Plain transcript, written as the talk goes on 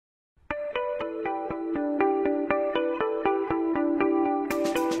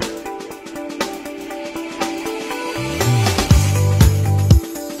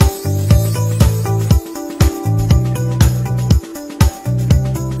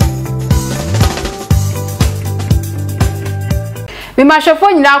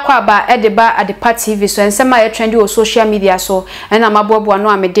Mashafo nyina akwa aba edeba adepa TV so ensema ye trendy o social media so na mabobo no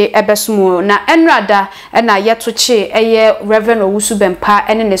amede ebesumo na enrada na yetoche eye Reverend Owusu Bempa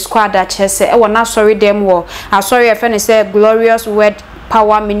ene ne squad a chese e wona sorry dem wo asori e fe ne say Glorious Word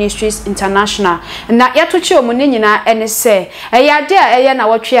Power Ministries International na yatoche omune nyina ene se eyade a eye na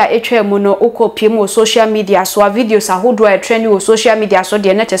wotwe a etwa mu no okopiem o social media so a videos ahodo a trendy o social media so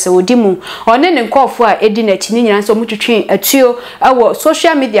de na chese odimu one ne nkofo a edi na chi nyina so mutwetwe atuo ewo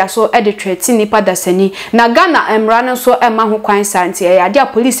social media so edi treti nipa dasani na Ghana emra no so ema ho kwan santi eyade a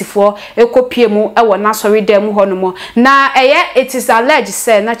police for ekopiem ewo na sorry dem ho no mo na it is alleged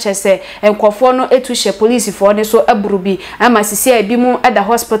say na chese nkofo no etuhye police for ne so eburubi ama sisi ebi mu at the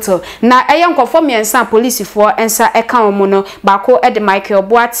hospital na nkofo miensa police for ensa eka omo no bako ede Michael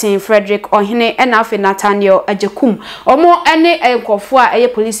Boatin Frederick Ohene ena afi Nathaniel Ajekum omo ene nkofo a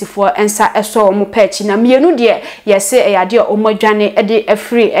police for ensa eso omo pechi na mienu de yese eyade omo dwane ede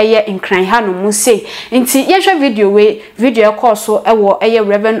afri nkran ha no mu se nti yehwe video call so ewo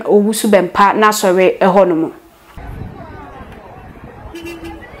Reverend Owusu Bempa na sori eho no mu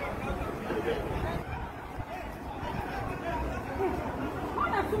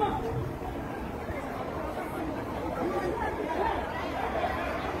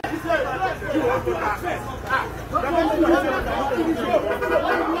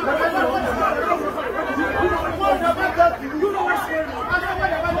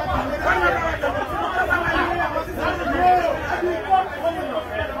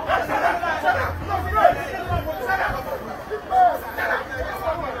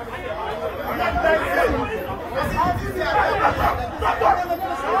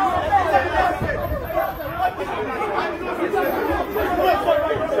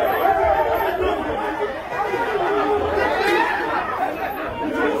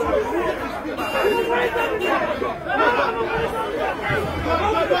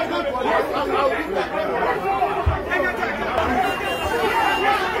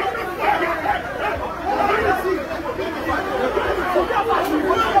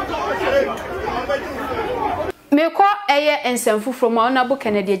Meko ensemfu from Honorable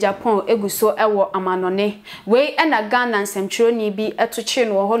Kennedy Japan eguso ewo amanone we na Ghana nsemchironi bi etoche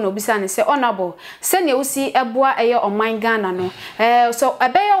no ho no bisa ne se Honorable se ne usi eboa oman Ghana no so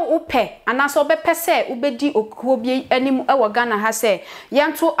ebeye upe anaso bepe se ubedi okuo bi anim ewo Ghana ha se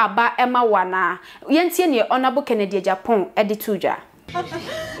yento aba ema wana yentie ne Honorable Kennedy Japan edituja.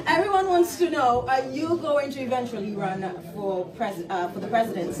 Everyone wants to know, are you going to eventually run for the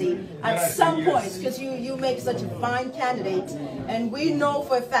presidency at some point? Because you make such a fine candidate, and we know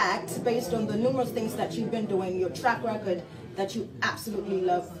for a fact, based on the numerous things that you've been doing, your track record, that you absolutely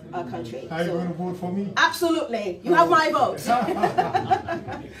love our country. Are you going to vote for me? Absolutely. You have my vote.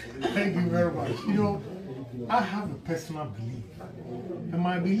 Thank you very much. You know, I have a personal belief, and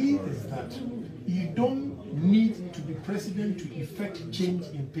my belief is that you don't need to be president to effect change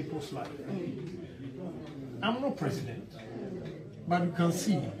in people's life. I'm not president, but you can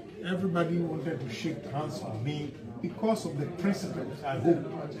see everybody wanted to shake hands with me because of the principles I hope,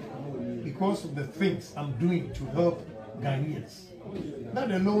 because of the things I'm doing to help Ghanaians.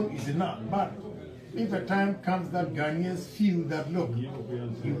 That alone is enough, but if a time comes that Ghanaians feel that, look,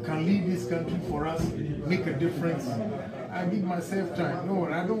 you can lead this country for us, make a difference, I give myself time. No,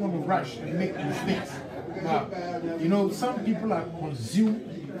 I don't want to rush and make mistakes. But, you know, some people are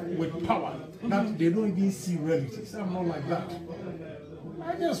consumed with power that they don't even see realities. I'm not like that.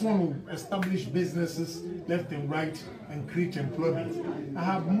 I just want to establish businesses left and right and create employment. I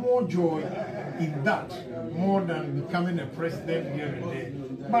have more joy in that more than becoming a president here and there.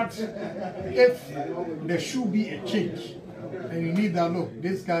 But if there should be a change and you need that, look,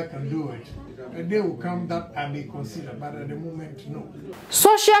 this guy can do it, a day will come that I may consider, but at the moment, no.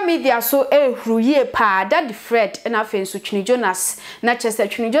 Social media so ruye pa that Fred and afen so Chini Jonas na chese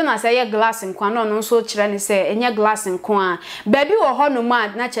Chini Jonas glass nkwa no so kire ne se enye glass nkwa baby wo ho no ma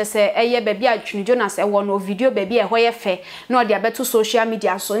na chese baby a Chini Jonas wo no video baby e ho ye fe na ode abeto social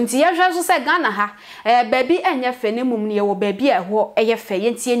media so nti ye hwe so se Ghana ha baby enye fe ne mum ne wo baby e ho ye fe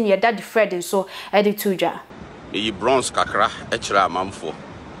ye ntie nue that Fred so edi tuja e bronze kakra e kire amamfo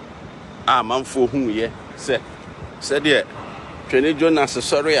manfo hu ye se de Chini Jonas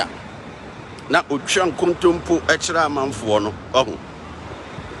sorry na otwan kontompo e kire manfo no ohu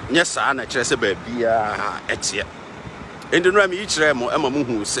nye saa na kire se ba bia etie ende no am yi kire mo ema mu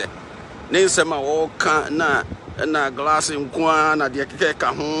hu se ne nsema wo ka na glass nko na de keke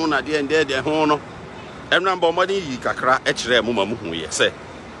ka ho na de ende ho no emna mba omodi yi kakra e kire mo ma mu hu ye se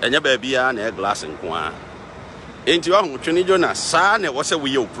enye ba bia na glass nko enti ohu Chini Jonas saa na wo se wo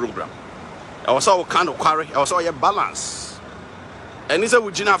ye program. I was all kind of quarry, I was all your balance. ɛne sɛ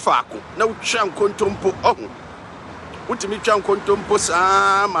wogyina faako na wotwa nkontompo ɔho wotumi twa nkontompo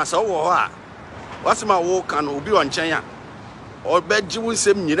saa ma sɛ wowɔ hɔ a wasɛm a woka no obi wɔ nkyɛn a ɔbɛgye wo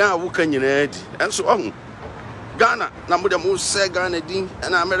nsɛm nyinaa a woka nyinaa di ɛnso ɔho Ghana na mo dem sɛ Ghana din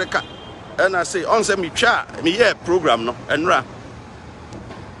ɛna America ɛna sɛ ɔn sɛ metwa a meyɛ program no ɛnora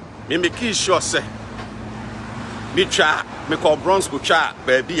me make sure sɛ metwa me call bronze ko twa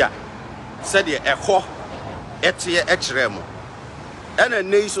baabi a sɛ deɛ ɛhɔ ɛteɛ ɛkyerɛ mo ɛna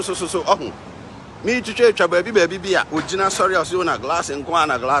nei so ɔho me twitwa baabi bi a ogina sɔre a so na glass nko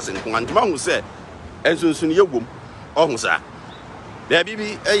ana glass nko antuma hu sɛ ɛnso ne yɛwom ɔho saa baabi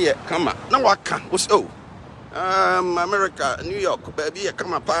bi ɛyɛ kama na waka wo sɛ America, New York, baby,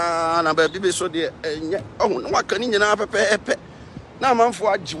 come up, and baby, be so dear, and yet, oh, no, what can you know, pepe? Now, man,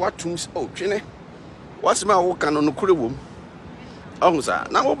 for Jiwatums, oh, Chine, what's my work on the crew? Oh, sir,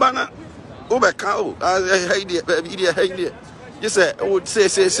 now, Obana, Obaka, hey, baby, hey, you say, I would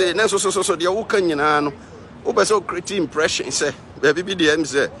say, no, so, the Okan, you know, Oba so create impression, say, baby, DM,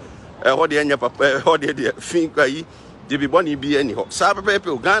 say, what the end, papa, how the think I. They be bonny be anyhow. Sabe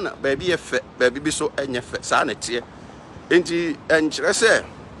pepe Ghana, baby effect, baby be so any effect, sanity. Enti and say,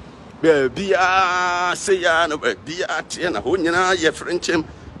 baby say ya no baby atiana, who yana ye French him.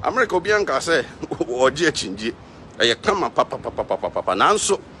 America Bianca say, or dear chingy. I come up papa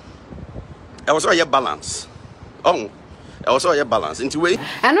nanso. I was all your balance. Oh. Also your balance into way.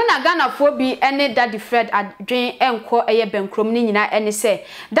 And on a Ghana for be any daddy Fred at drain and call a bencrom nina any say.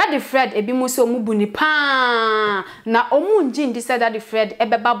 Daddy Fred a bimuso mubuni pa na omun jin disa daddy Fred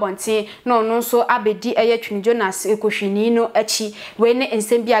ebe babonte no so abedi a yetwin Jonas ekohwinino achi we ne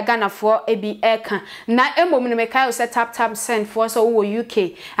ensembia Ghana for ebi eka na emom ne mekayo set tap send for so wo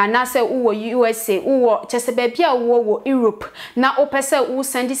UK and na say wo USA wo chese bebia wo Europe na opese wo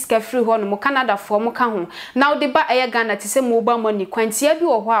send this free ho no Canada for mo ka ho na de ba e Ghana se mobile money kwantia bi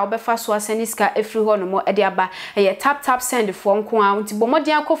wo ho a obefa so asend ska efri ho no mo e de aba e tap send for nko a nti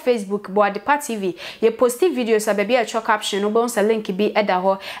bomodin akọ Facebook bo Adepa TV ye post videos ababi a cho caption no bo nsa link bi e da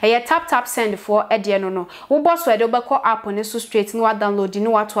ho e tap send for e de no wo bo so e de obekọ app ne so straight no wa download no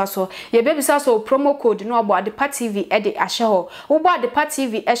wa to aso ye bebi so promo code no abo Adepa TV e de ahye ho wo bo Adepa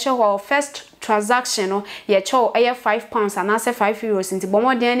TV e hye ho first transaction no ye cho eye £5 and answer €5 nti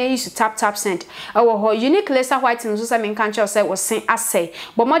bomodin na use tap send awo ho unique laser white no so say men kan cho say wo sen asay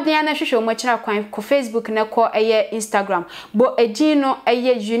bomodin na hwehwe mo kira kwan ko Facebook na ko eye Instagram bo ejin no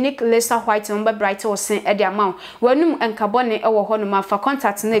eye unique laser white no be bright wo sen e de amount wanum enkabone ewo ho no ma fa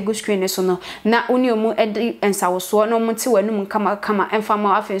contact na egu screen so no na oni omu edi ensawoso no mo ti wanum kama emfa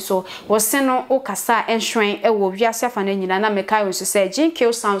ma afen so wo sen no o kasa enhwen ewo wiase afa na nyina na mekai wo so say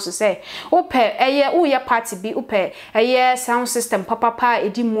GQ sound so say upe eye uye party bi upe eye sound system papa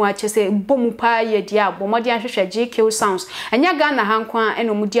edi mu a chese bomu pa ye dia bomodi ahwehwe GQ sounds anya Ghana hankwa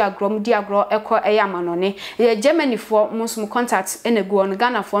eno mu di agro ekọ eye amanone ye Germany for musum contact enegu on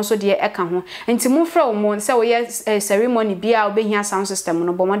Ghana for so de eka ho enti mu frɛ omo se wo ye ceremony bia obehia sound system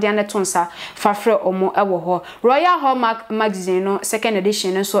no bomodi ane tonsa fa frɛ omo ewo ho Royal Hallmark magazine no second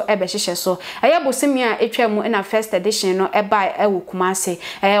edition no so ebe hyehyɛ so eye bosemi a etwa mu na first edition no eba ewo Kumase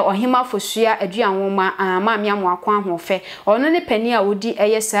ohima fosua aduanwoma maami amoakwa ahofe ono ne pani a wodi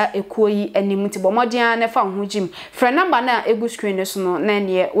eye sa ekuo yi anim ti bomodian na fa ho jim frɛ number na egu screen so no na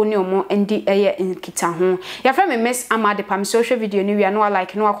ne oni omo ndi eye nkita ho ya frɛ me Miss Amade pam so hwɛ video ni wi na wa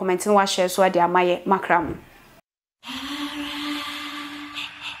like na wa comment na wa share so ade amaye makram